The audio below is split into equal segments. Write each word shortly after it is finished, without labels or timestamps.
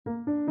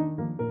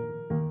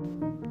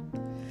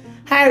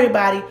Hi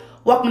everybody,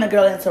 welcome to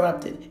Girl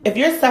Interrupted. If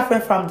you're suffering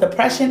from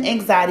depression,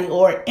 anxiety,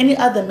 or any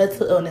other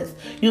mental illness,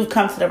 you've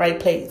come to the right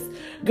place.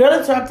 Girl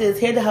Interrupted is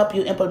here to help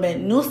you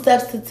implement new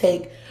steps to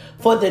take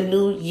for the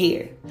new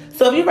year.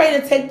 So if you're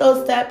ready to take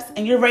those steps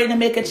and you're ready to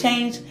make a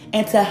change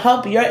and to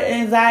help your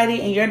anxiety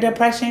and your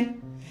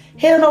depression,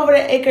 head on over to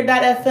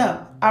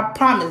Anchor.fm. I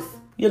promise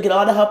you'll get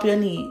all the help you'll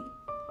need.